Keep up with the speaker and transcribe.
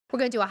We're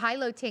going to do a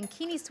high-low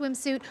Tankini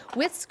swimsuit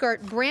with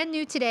skirt, brand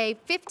new today,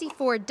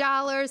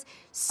 $54.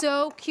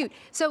 So cute.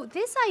 So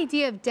this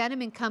idea of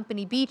Denim &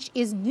 Company Beach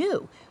is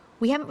new.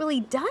 We haven't really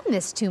done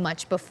this too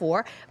much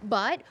before,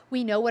 but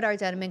we know what our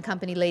Denim &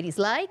 Company ladies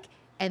like,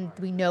 and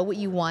we know what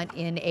you want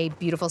in a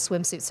beautiful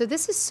swimsuit. So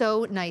this is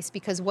so nice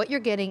because what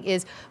you're getting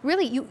is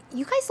really, you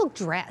guys look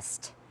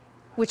dressed,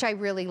 which I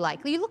really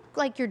like. You look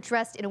like you're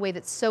dressed in a way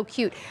that's so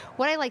cute.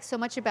 What I like so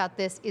much about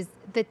this is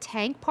the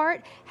tank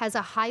part has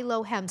a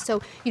high-low hem.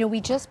 So, you know, we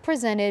just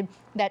presented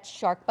that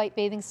shark bite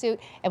bathing suit,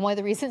 and one of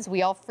the reasons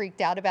we all freaked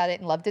out about it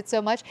and loved it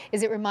so much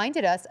is it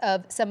reminded us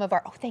of some of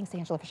our, oh, thanks,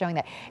 Angela, for showing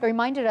that. It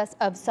reminded us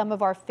of some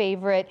of our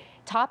favorite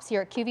tops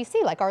here at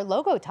QVC, like our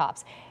logo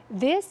tops.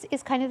 This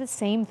is kind of the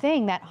same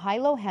thing. That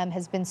high-low hem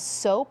has been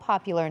so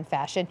popular in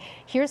fashion.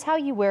 Here's how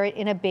you wear it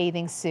in a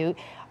bathing suit.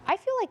 I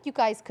feel like you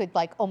guys could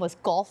like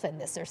almost golf in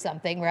this or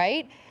something,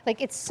 right?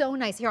 Like it's so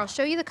nice. Here, I'll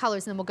show you the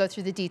colors and then we'll go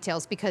through the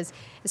details because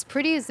as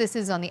pretty as this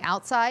is on the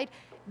outside,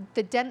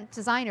 the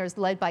designers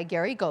led by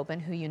Gary Gobin,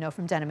 who you know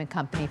from Denim &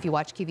 Company if you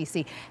watch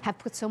QVC, have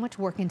put so much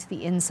work into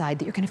the inside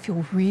that you're going to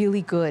feel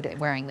really good at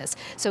wearing this.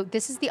 So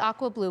this is the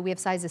aqua blue. We have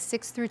sizes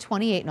 6 through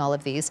 28 in all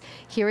of these.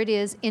 Here it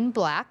is in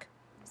black.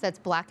 So that's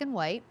black and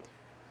white.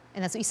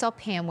 And that's what you saw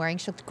Pam wearing.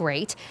 She looked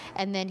great.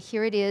 And then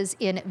here it is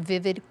in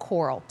vivid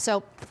coral.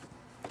 So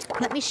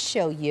let me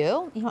show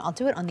you. You know, I'll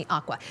do it on the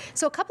aqua.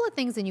 So a couple of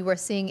things, and you were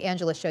seeing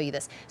Angela show you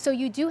this. So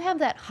you do have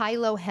that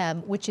high-low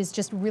hem, which is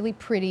just really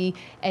pretty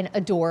and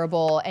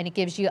adorable, and it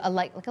gives you a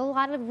like a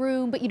lot of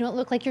room, but you don't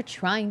look like you're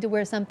trying to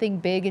wear something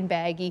big and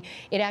baggy.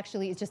 It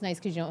actually is just nice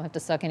because you don't have to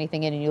suck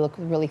anything in and you look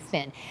really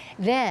thin.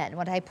 Then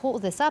when I pull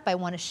this up, I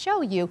want to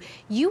show you,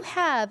 you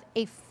have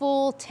a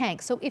full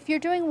tank. So if you're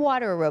doing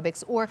water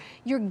aerobics or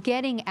you're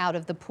getting out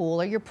of the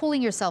pool or you're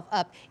pulling yourself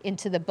up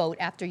into the boat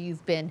after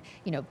you've been,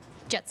 you know,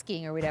 jet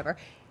skiing or whatever,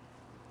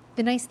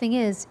 the nice thing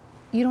is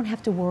you don't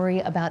have to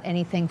worry about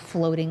anything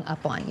floating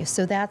up on you.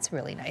 So that's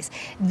really nice.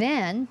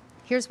 Then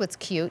here's what's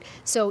cute.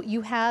 So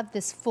you have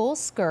this full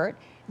skirt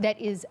that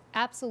is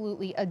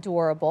absolutely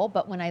adorable,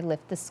 but when I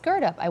lift the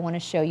skirt up, I want to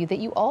show you that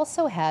you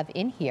also have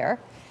in here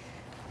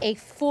a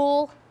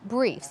full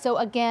brief. So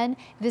again,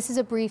 this is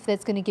a brief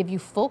that's going to give you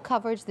full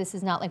coverage. This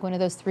is not like one of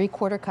those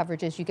 3/4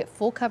 coverages. You get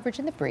full coverage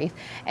in the brief.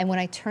 And when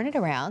I turn it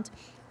around,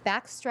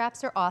 back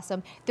straps are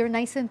awesome. They're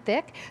nice and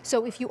thick.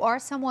 So if you are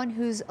someone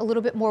who's a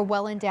little bit more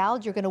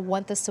well-endowed, you're going to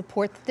want the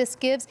support that this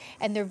gives.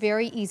 And they're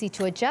very easy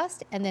to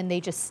adjust, and then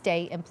they just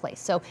stay in place.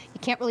 So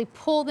you can't really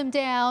pull them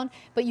down,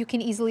 but you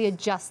can easily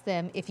adjust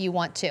them if you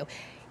want to.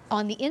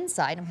 On the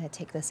inside, I'm going to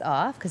take this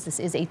off because this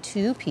is a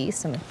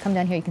 2-piece. I'm going to come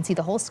down here. You can see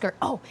the whole skirt.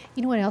 Oh,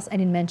 you know what else I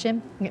didn't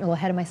mention? I'm getting a little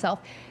ahead of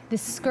myself.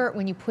 This skirt,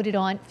 when you put it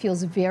on,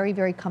 feels very,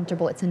 very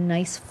comfortable. It's a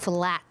nice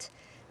flat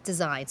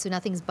design, so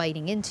nothing's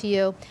biting into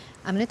you.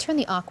 I'm going to turn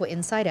the aqua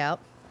inside out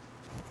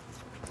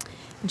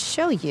and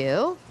show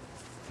you,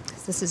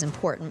 because this is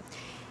important,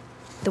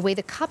 the way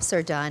the cups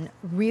are done.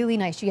 Really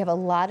nice. You have a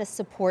lot of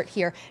support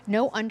here.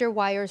 No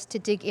underwires to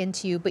dig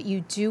into you, but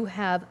you do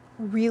have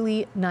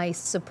really nice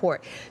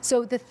support.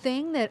 So the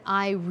thing that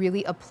I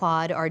really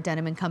applaud our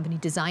Denim & Company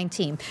design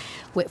team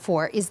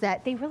for is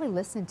that they really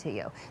listen to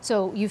you.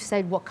 So you've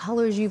said what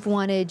colors you've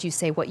wanted, you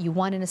say what you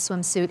want in a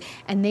swimsuit,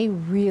 and they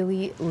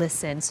really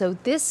listen. So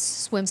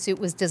this swimsuit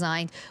was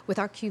designed with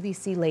our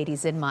QVC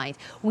ladies in mind.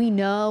 We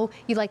know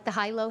you like the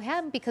high-low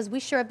hem because we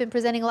sure have been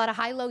presenting a lot of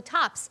high-low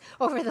tops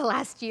over the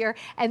last year,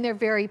 and they're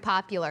very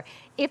popular.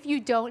 If you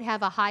don't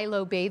have a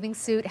high-low bathing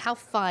suit, how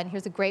fun.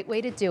 Here's a great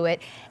way to do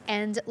it.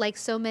 And like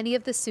so many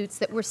of the suits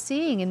that we're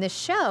seeing in this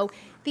show,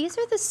 these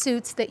are the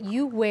suits that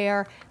you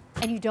wear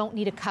and you don't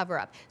need a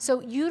cover-up. So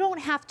you don't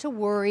have to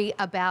worry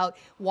about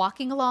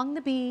walking along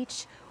the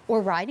beach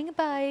or riding a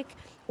bike,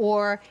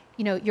 or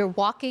you know, you're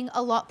walking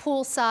a lot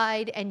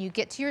poolside and you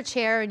get to your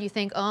chair and you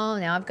think, oh,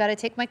 now I've got to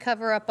take my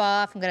cover-up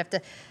off. I'm going to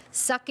have to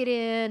suck it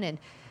in and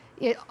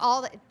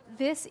all that.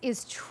 This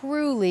is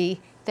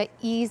truly the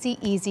easy,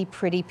 easy,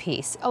 pretty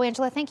piece. Oh,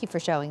 Angela, thank you for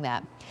showing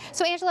that.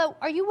 So, Angela,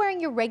 are you wearing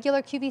your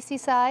regular QVC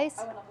size?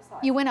 I went up a size.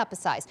 You went up a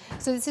size.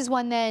 So this is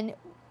one then,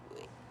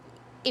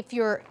 if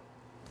you're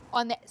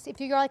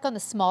like on the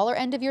smaller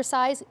end of your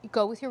size,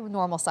 go with your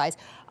normal size.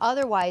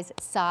 Otherwise,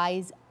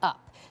 size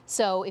up.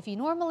 So if you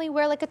normally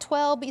wear like a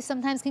 12, but you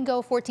sometimes can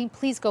go 14,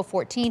 please go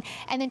 14.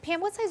 And then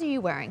Pam, what size are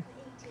you wearing?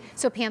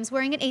 So Pam's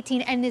wearing an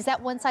 18, and is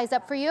that one size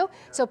up for you?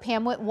 So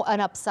Pam went an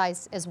up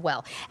size as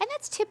well. And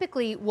that's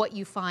typically what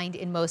you find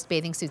in most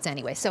bathing suits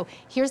anyway. So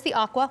here's the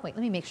aqua. Wait,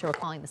 let me make sure we're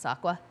calling this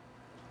aqua.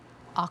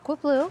 Aqua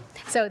blue.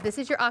 So this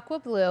is your aqua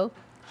blue.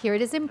 Here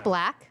it is in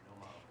black.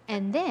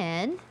 And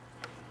then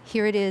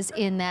here it is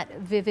in that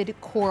vivid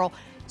coral.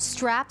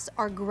 Straps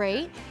are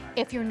great.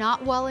 If you're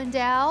not well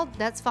endowed,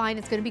 that's fine.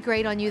 It's going to be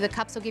great on you. The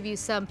cups will give you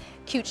some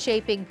cute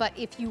shaping. But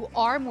if you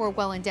are more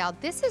well endowed,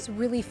 this is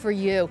really for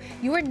you.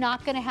 You are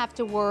not going to have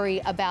to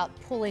worry about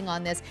pulling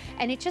on this.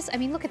 And it just, I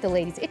mean, look at the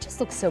ladies. It just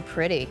looks so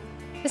pretty.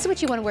 This is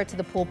what you want to wear to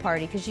the pool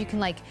party because you can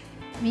like,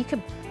 I mean, you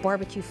could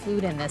barbecue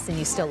food in this and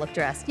you still look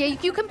dressed. Yeah,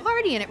 you can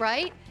party in it,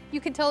 right?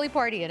 You can totally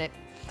party in it.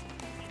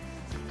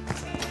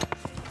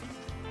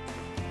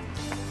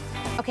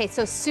 Okay,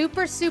 so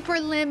super, super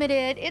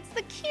limited. It's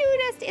the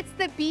cutest. It's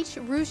the beach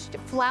ruched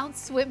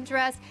flounce swim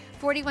dress,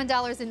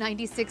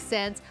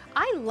 $41.96.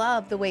 I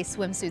love the way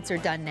swimsuits are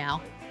done now.